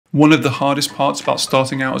One of the hardest parts about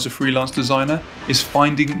starting out as a freelance designer is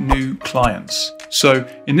finding new clients. So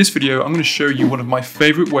in this video, I'm going to show you one of my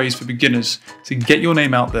favorite ways for beginners to get your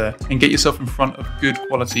name out there and get yourself in front of good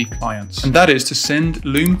quality clients. And that is to send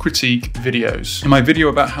Loom critique videos. In my video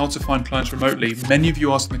about how to find clients remotely, many of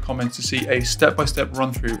you asked in the comments to see a step-by-step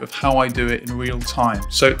run through of how I do it in real time.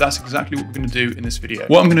 So that's exactly what we're going to do in this video.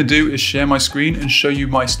 What I'm going to do is share my screen and show you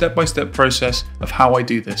my step-by-step process of how I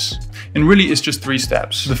do this. And really it's just 3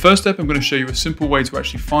 steps. The first step, I'm going to show you a simple way to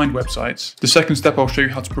actually find websites. The second step, I'll show you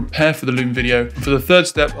how to prepare for the Loom video. And for the third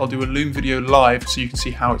step, I'll do a Loom video live so you can see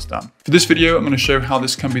how it's done. For this video, I'm going to show how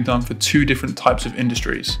this can be done for 2 different types of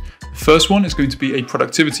industries. The first one is going to be a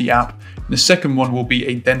productivity app, and the second one will be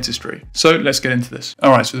a dentistry. So let's get into this.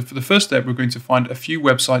 All right, so for the first step, we're going to find a few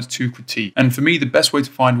websites to critique. And for me, the best way to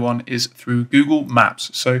find one is through Google Maps.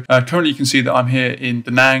 So currently you can see that I'm here in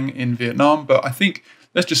Da Nang in Vietnam, but I think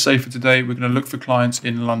let's just say for today, we're going to look for clients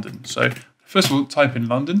in London. So first of all, type in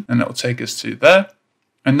London and that will take us to there.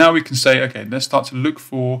 And now we can say, okay, let's start to look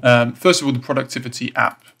for, first of all, the productivity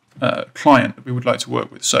app client that we would like to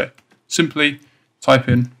work with. So simply type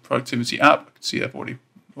in productivity app. I can see I've already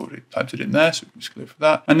typed it in there. So we can just click for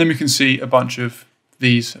that. And then we can see a bunch of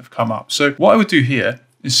these have come up. So what I would do here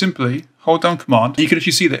is simply hold down Command. You can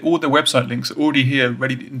actually see that all the website links are already here,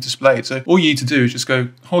 ready and displayed. So all you need to do is just go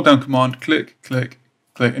hold down Command, click, click,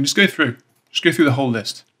 click, and just go through the whole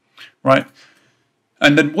list, right?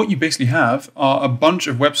 And then what you basically have are a bunch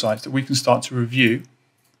of websites that we can start to review.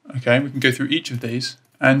 Okay, we can go through each of these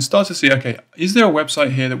and start to see, okay, is there a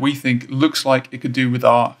website here that we think looks like it could do with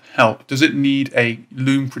our help? Does it need a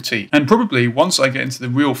Loom critique? And probably once I get into the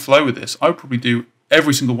real flow with this, I would probably do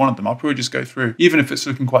every single one of them. I'll probably just go through, even if it's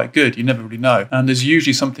looking quite good, you never really know. And there's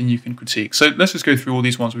usually something you can critique. So let's just go through all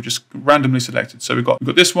these ones we've just randomly selected. So we've got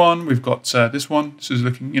this one, we've got this one. This is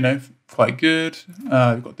looking, quite good.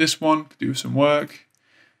 We've got this one, could do some work.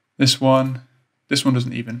 This one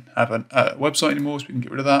doesn't even have a website anymore, so we can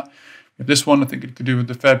get rid of that. We have this one, I think it could do with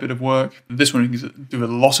a fair bit of work. This one can do with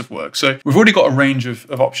a lot of work. So we've already got a range of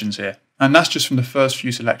options here. And that's just from the first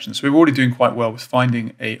few selections. So we're already doing quite well with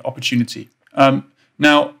finding a opportunity.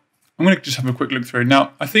 Now, I'm going to just have a quick look through.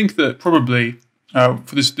 Now, I think that probably,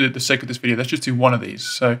 for the sake of this video, let's just do one of these.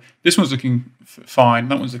 So this one's looking fine.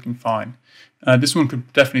 That one's looking fine. This one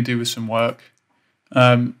could definitely do with some work.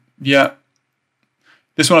 Yeah.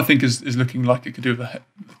 This one I think is looking like it could do with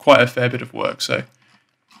quite a fair bit of work. So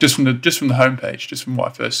just from the homepage, just from what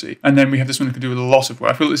I first see. And then we have this one that could do with a lot of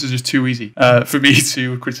work. I feel this is just too easy for me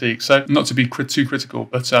to critique. So not to be too critical,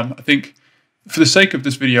 but I think for the sake of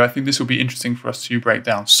this video, I think this will be interesting for us to break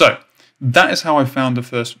down. So that is how I found the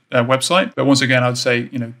first website. But once again, I would say,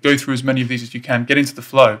 go through as many of these as you can, get into the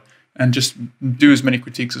flow and just do as many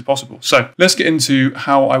critiques as possible. So let's get into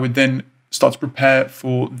how I would then start to prepare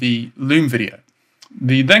for the Loom video.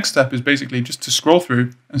 The next step is basically just to scroll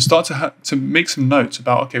through and start to make some notes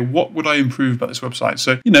about, okay, what would I improve about this website?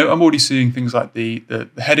 So, I'm already seeing things like the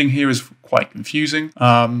heading here is quite confusing.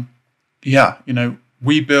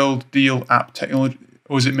 We build deal app technology,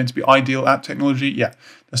 or is it meant to be ideal app technology? Yeah,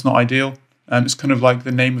 that's not ideal. It's kind of like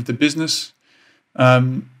the name of the business.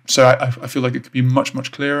 So I feel like it could be much,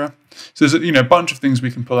 much clearer. So there's a bunch of things we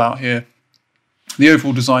can pull out here. The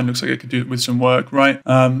overall design looks like it could do it with some work, right?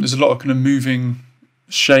 There's a lot of kind of moving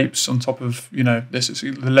shapes on top of, this.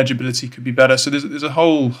 The legibility could be better. So there's a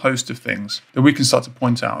whole host of things that we can start to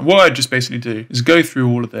point out. And what I just basically do is go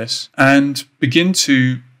through all of this and begin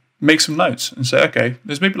to make some notes and say, okay,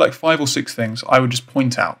 there's maybe like 5 or 6 things I would just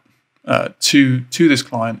point out to this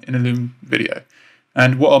client in a Loom video.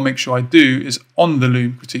 And what I'll make sure I do is on the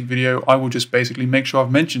Loom critique video, I will just basically make sure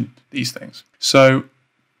I've mentioned these things. So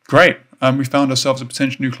great, we found ourselves a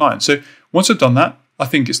potential new client. So once I've done that, I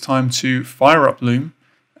think it's time to fire up Loom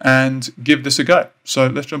and give this a go. So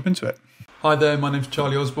let's jump into it. Hi there, my name's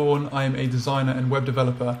Charlie Osborne. I am a designer and web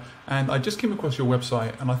developer, and I just came across your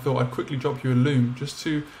website and I thought I'd quickly drop you a Loom just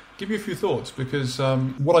to give you a few thoughts, because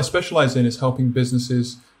what I specialize in is helping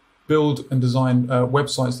businesses build and design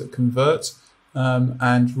websites that convert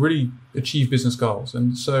and really achieve business goals.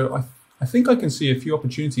 And so I think I can see a few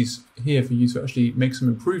opportunities here for you to actually make some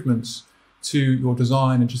improvements to your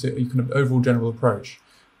design and just a kind of overall general approach.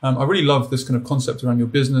 I really love this kind of concept around your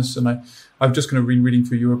business, and I've just kind of been reading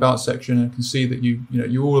through your about section and can see that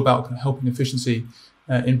you're all about kind of helping efficiency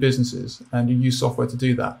in businesses, and you use software to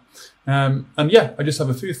do that. And yeah, I just have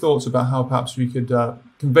a few thoughts about how perhaps we could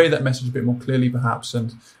convey that message a bit more clearly, perhaps,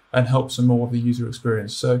 and help some more of the user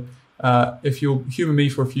experience. So if you'll humor me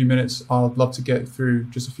for a few minutes, I'd love to get through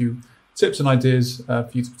just a few tips and ideas for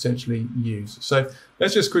you to potentially use. So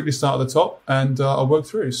let's just quickly start at the top and I'll work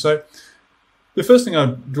through. So The first thing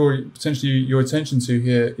I'd draw potentially your attention to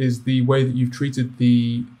here is the way that you've treated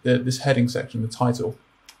this heading section, the title.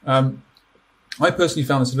 I personally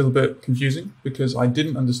found this a little bit confusing because I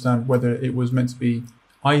didn't understand whether it was meant to be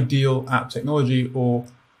ideal app technology or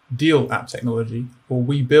deal app technology, or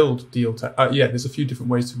we build deal tech. Yeah, there's a few different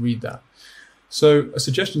ways to read that. So a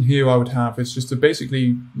suggestion here I would have is just to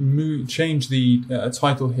basically change the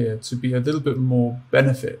title here to be a little bit more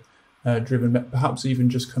benefit driven, perhaps even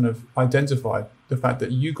just kind of identify the fact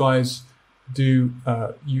that you guys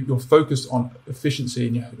you're focused on efficiency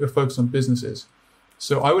and you're focused on businesses.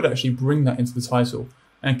 So I would actually bring that into the title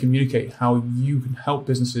and communicate how you can help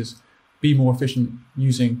businesses be more efficient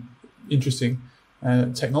using interesting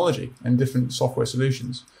technology and different software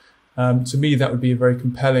solutions. To me, that would be a very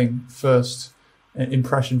compelling first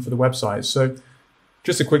impression for the website. So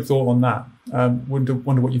just a quick thought on that. Wonder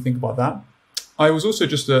what you think about that. I was also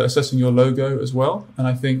just assessing your logo as well, and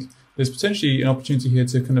I think there's potentially an opportunity here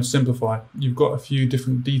to kind of simplify. You've got a few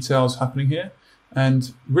different details happening here,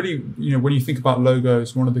 and really, when you think about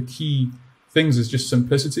logos, one of the key things is just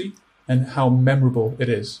simplicity and how memorable it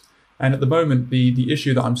is. And at the moment, the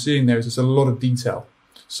issue that I'm seeing there is there's a lot of detail.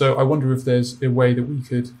 So I wonder if there's a way that we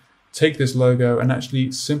could take this logo and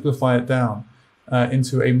actually simplify it down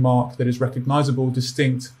into a mark that is recognizable,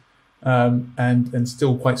 distinct, and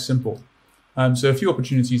still quite simple. So a few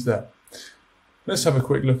opportunities there. Let's have a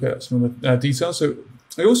quick look at some of the details. So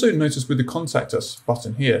I also noticed with the Contact Us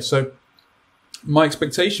button here. So my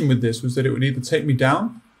expectation with this was that it would either take me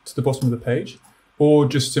down to the bottom of the page or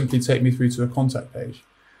just simply take me through to a contact page.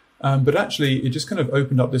 But actually, it just kind of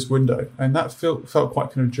opened up this window, and that felt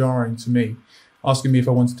quite kind of jarring to me, asking me if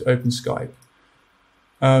I wanted to open Skype.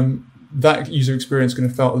 That user experience kind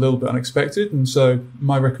of felt a little bit unexpected, and so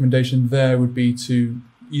my recommendation there would be to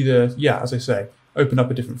either, as I say, open up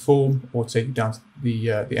a different form or take it down to the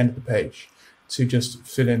end of the page to just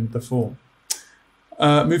fill in the form.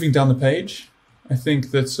 Moving down the page, I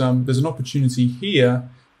think that there's an opportunity here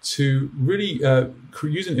to really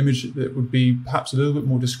use an image that would be perhaps a little bit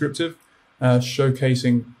more descriptive,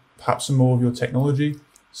 showcasing perhaps some more of your technology,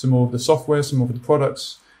 some more of the software, some more of the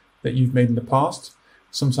products that you've made in the past.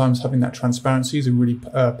 Sometimes having that transparency is a really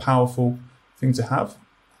powerful thing to have.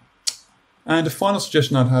 And a final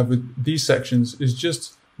suggestion I'd have with these sections is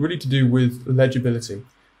just really to do with legibility.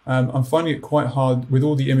 I'm finding it quite hard with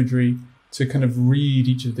all the imagery to kind of read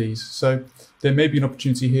each of these. So there may be an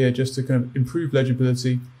opportunity here just to kind of improve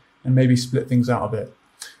legibility and maybe split things out a bit.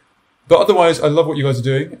 But otherwise, I love what you guys are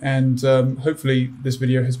doing, and hopefully this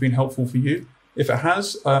video has been helpful for you. If it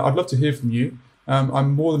has, I'd love to hear from you.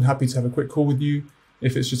 I'm more than happy to have a quick call with you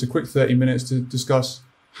if it's just a quick 30 minutes to discuss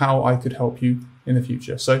how I could help you in the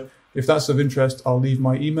future. So if that's of interest, I'll leave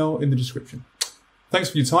my email in the description. Thanks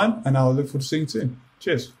for your time, and I'll look forward to seeing you soon.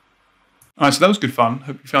 Cheers. All right, so that was good fun.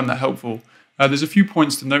 Hope you found that helpful. There's a few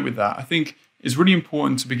points to note with that. I think it's really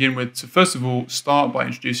important to begin with to, first of all, start by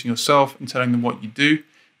introducing yourself and telling them what you do,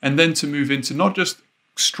 and then to move into not just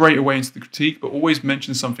straight away into the critique, but always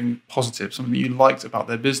mention something positive, something that you liked about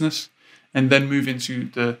their business, and then move into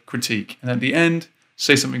the critique. And at the end,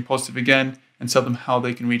 say something positive again and tell them how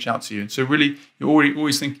they can reach out to you. And so really, you're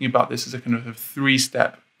always thinking about this as a kind of a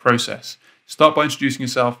three-step process. Start by introducing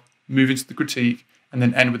yourself, move into the critique, and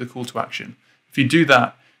then end with a call to action. If you do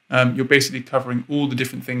that, you're basically covering all the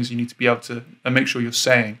different things you need to be able to make sure you're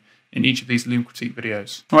saying in each of these Loom critique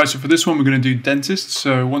videos. All right, so for this one, we're going to do dentist.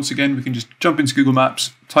 So once again, we can just jump into Google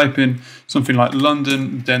Maps, type in something like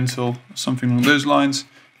London Dental, something along those lines,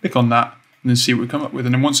 click on that, and then see what we come up with.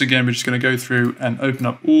 And then once again, we're just going to go through and open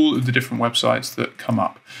up all of the different websites that come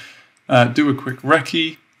up. Do a quick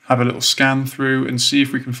recce, have a little scan through, and see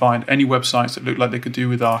if we can find any websites that look like they could do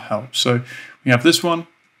with our help. So we have this one,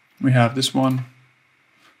 we have this one.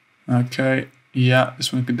 Okay, yeah,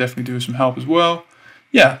 this one could definitely do with some help as well.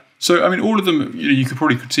 Yeah, so I mean, all of them, you could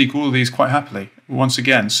probably critique all of these quite happily once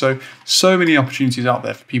again. So many opportunities out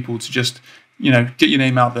there for people to just, get your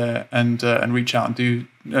name out there and reach out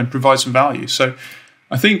and provide some value. So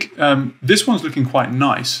I think this one's looking quite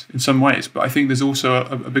nice in some ways, but I think there's also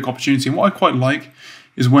a big opportunity. And what I quite like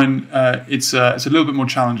is when it's a little bit more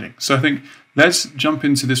challenging. So I think let's jump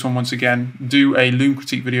into this one once again, do a Loom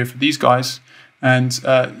critique video for these guys, and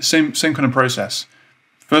same kind of process.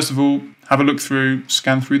 First of all, have a look through,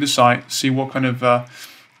 scan through the site, see what kind of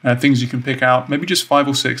things you can pick out, maybe just 5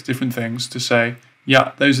 or 6 different things to say,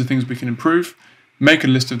 yeah, those are things we can improve. Make a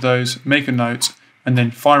list of those, make a note, and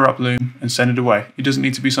then fire up Loom and send it away. It doesn't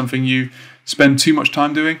need to be something you spend too much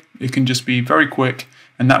time doing. It can just be very quick,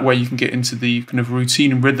 and that way you can get into the kind of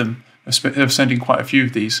routine and rhythm of sending quite a few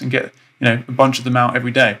of these and get a bunch of them out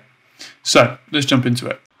every day. So let's jump into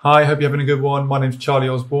it. Hi, hope you're having a good one. My name's Charlie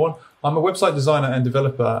Osborne. I'm a website designer and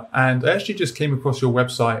developer, and I actually just came across your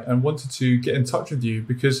website and wanted to get in touch with you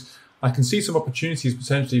because I can see some opportunities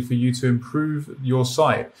potentially for you to improve your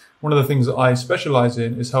site. One of the things that I specialize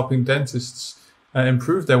in is helping dentists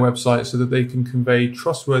improve their website so that they can convey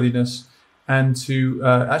trustworthiness and to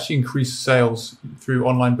actually increase sales through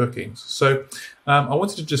online bookings. So I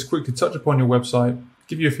wanted to just quickly touch upon your website,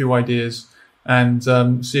 give you a few ideas, and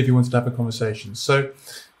see if you wanted to have a conversation. So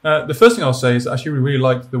the first thing I'll say is I actually really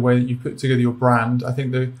liked the way that you put together your brand. I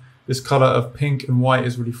think this color of pink and white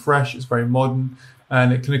is really fresh, it's very modern,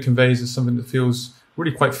 and it kind of conveys as something that feels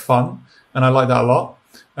really quite fun, and I like that a lot.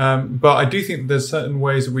 But I do think there's certain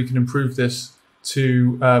ways that we can improve this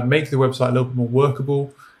to make the website a little bit more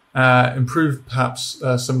workable, improve perhaps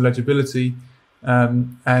some legibility,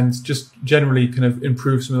 and just generally kind of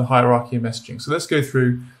improve some of the hierarchy and messaging. So let's go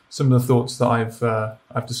through some of the thoughts that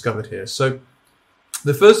I've discovered here. So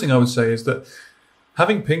the first thing I would say is that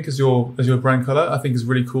having pink as your brand color, I think is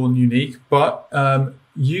really cool and unique, but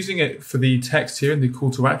using it for the text here and the call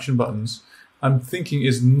to action buttons, I'm thinking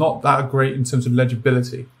is not that great in terms of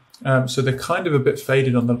legibility. So they're kind of a bit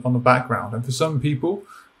faded on the background, and for some people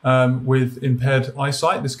with impaired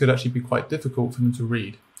eyesight, this could actually be quite difficult for them to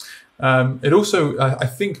read. It also, I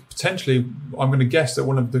think potentially, I'm going to guess that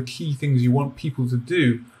one of the key things you want people to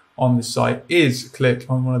do on this site is click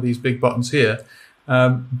on one of these big buttons here.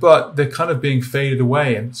 But they're kind of being faded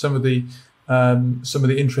away, and some of the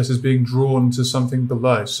interest is being drawn to something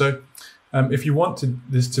below. So if you want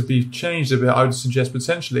this to be changed a bit, I would suggest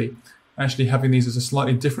potentially actually having these as a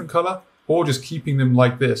slightly different color, or just keeping them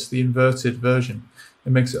like this, the inverted version.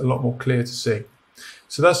 It makes it a lot more clear to see.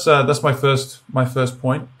 So that's my first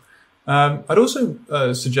point. I'd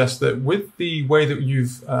also suggest that with the way that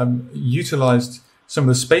you've utilized some of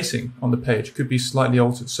the spacing on the page could be slightly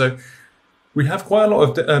altered. So we have quite a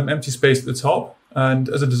lot of empty space at the top, and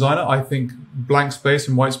as a designer, I think blank space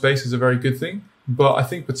and white space is a very good thing, but I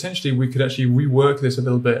think potentially we could actually rework this a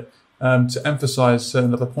little bit to emphasize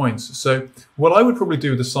certain other points. So what I would probably do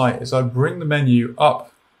with the site is I'd bring the menu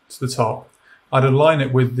up to the top, I'd align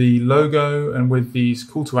it with the logo and with these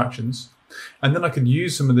call to actions, and then I could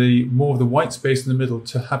use some of the more of the white space in the middle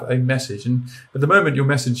to have a message. And at the moment, your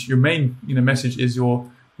main message is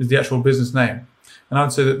the actual business name. And I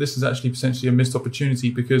would say that this is actually potentially a missed opportunity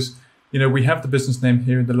because, we have the business name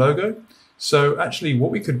here in the logo. So actually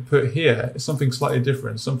what we could put here is something slightly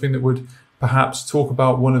different, something that would perhaps talk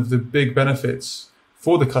about one of the big benefits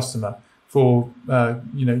for the customer for,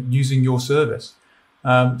 using your service.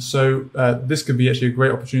 So this could be actually a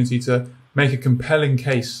great opportunity to make a compelling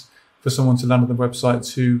case for someone to land on the website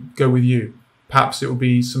to go with you. Perhaps it will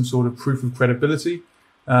be some sort of proof of credibility.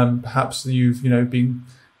 Perhaps you've, been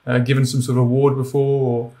given some sort of award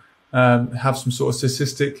before, or have some sort of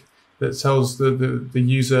statistic that tells the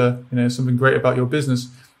user something great about your business.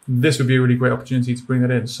 This would be a really great opportunity to bring that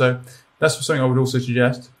in. So that's something I would also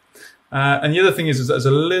suggest. And the other thing is that there's a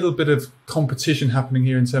little bit of competition happening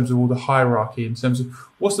here in terms of all the hierarchy, in terms of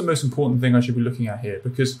what's the most important thing I should be looking at here,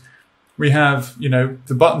 because we have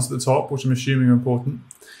the buttons at the top, which I'm assuming are important.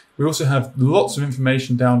 We also have lots of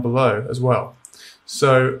information down below as well.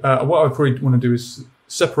 So what I would probably want to do is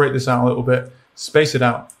separate this out a little bit, space it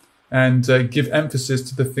out, and give emphasis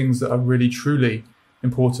to the things that are really, truly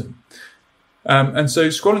important. And so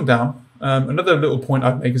scrolling down, another little point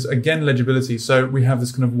I'd make is, again, legibility. So we have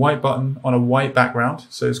this kind of white button on a white background,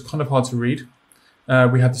 so it's kind of hard to read.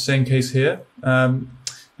 We have the same case here.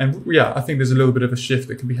 And yeah, I think there's a little bit of a shift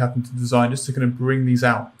that can be happening to design just to kind of bring these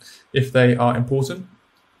out if they are important.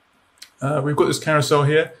 We've got this carousel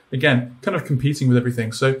here, again, kind of competing with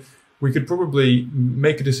everything. So we could probably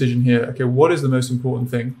make a decision here. Okay, what is the most important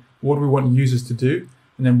thing? What do we want users to do?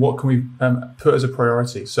 And then what can we put as a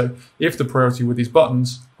priority? So if the priority were these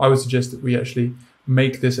buttons, I would suggest that we actually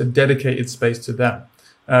make this a dedicated space to them,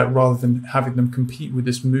 rather than having them compete with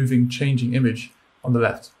this moving, changing image on the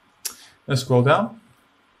left. Let's scroll down.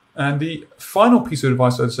 And the final piece of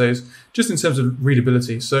advice I'd say is just in terms of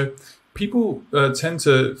readability. So people tend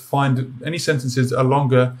to find any sentences that are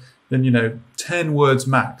longer than 10 words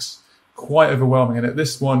max quite overwhelming. And at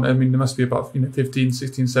this one, I mean, there must be about 15,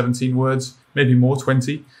 16, 17 words, maybe more,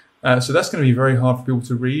 20. So that's going to be very hard for people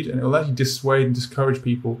to read, and it will actually dissuade and discourage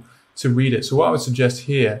people to read it. So what I would suggest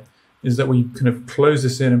here is that we kind of close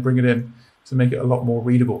this in and bring it in to make it a lot more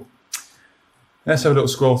readable. Let's have a little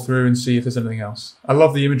scroll through and see if there's anything else. I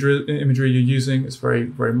love the imagery you're using. It's very,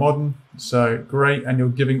 very modern. So great. And you're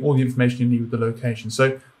giving all the information you need with the location.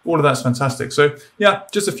 So all of that's fantastic. So yeah,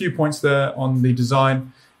 just a few points there on the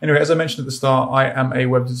design. Anyway, as I mentioned at the start, I am a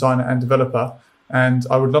web designer and developer. And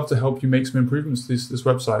I would love to help you make some improvements to this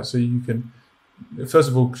website so you can, first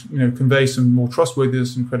of all, convey some more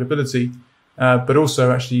trustworthiness and credibility, but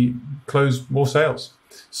also actually close more sales.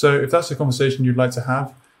 So if that's a conversation you'd like to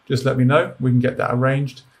have, just let me know. We can get that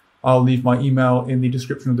arranged. I'll leave my email in the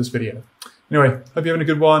description of this video. Anyway, hope you're having a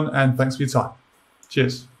good one, and thanks for your time.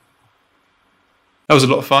 Cheers. That was a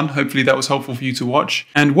lot of fun. Hopefully that was helpful for you to watch.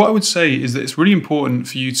 And what I would say is that it's really important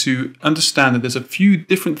for you to understand that there's a few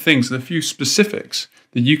different things and a few specifics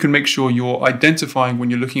that you can make sure you're identifying when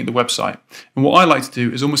you're looking at the website. And what I like to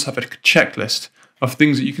do is almost have a checklist of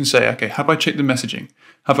things that you can say, okay, have I checked the messaging?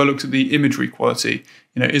 Have I looked at the imagery quality?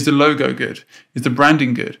 Is the logo good? Is the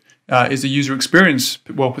branding good? Is the user experience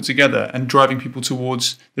well put together and driving people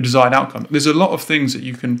towards the desired outcome? There's a lot of things that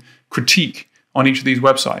you can critique on each of these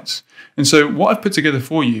websites. And so what I've put together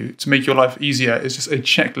for you to make your life easier is just a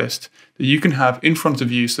checklist that you can have in front of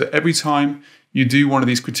you so that every time you do one of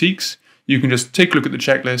these critiques, you can just take a look at the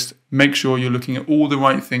checklist, make sure you're looking at all the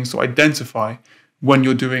right things to identify when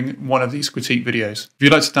you're doing one of these critique videos. If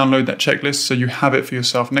you'd like to download that checklist so you have it for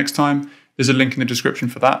yourself next time, there's a link in the description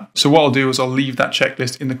for that. So what I'll do is I'll leave that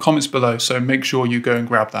checklist in the comments below, so make sure you go and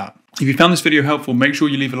grab that. If you found this video helpful, make sure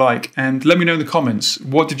you leave a like and let me know in the comments,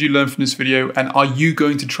 what did you learn from this video, and are you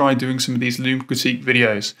going to try doing some of these Loom critique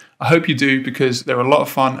videos? I hope you do, because they're a lot of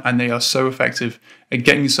fun and they are so effective at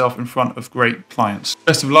getting yourself in front of great clients.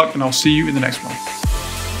 Best of luck, and I'll see you in the next one.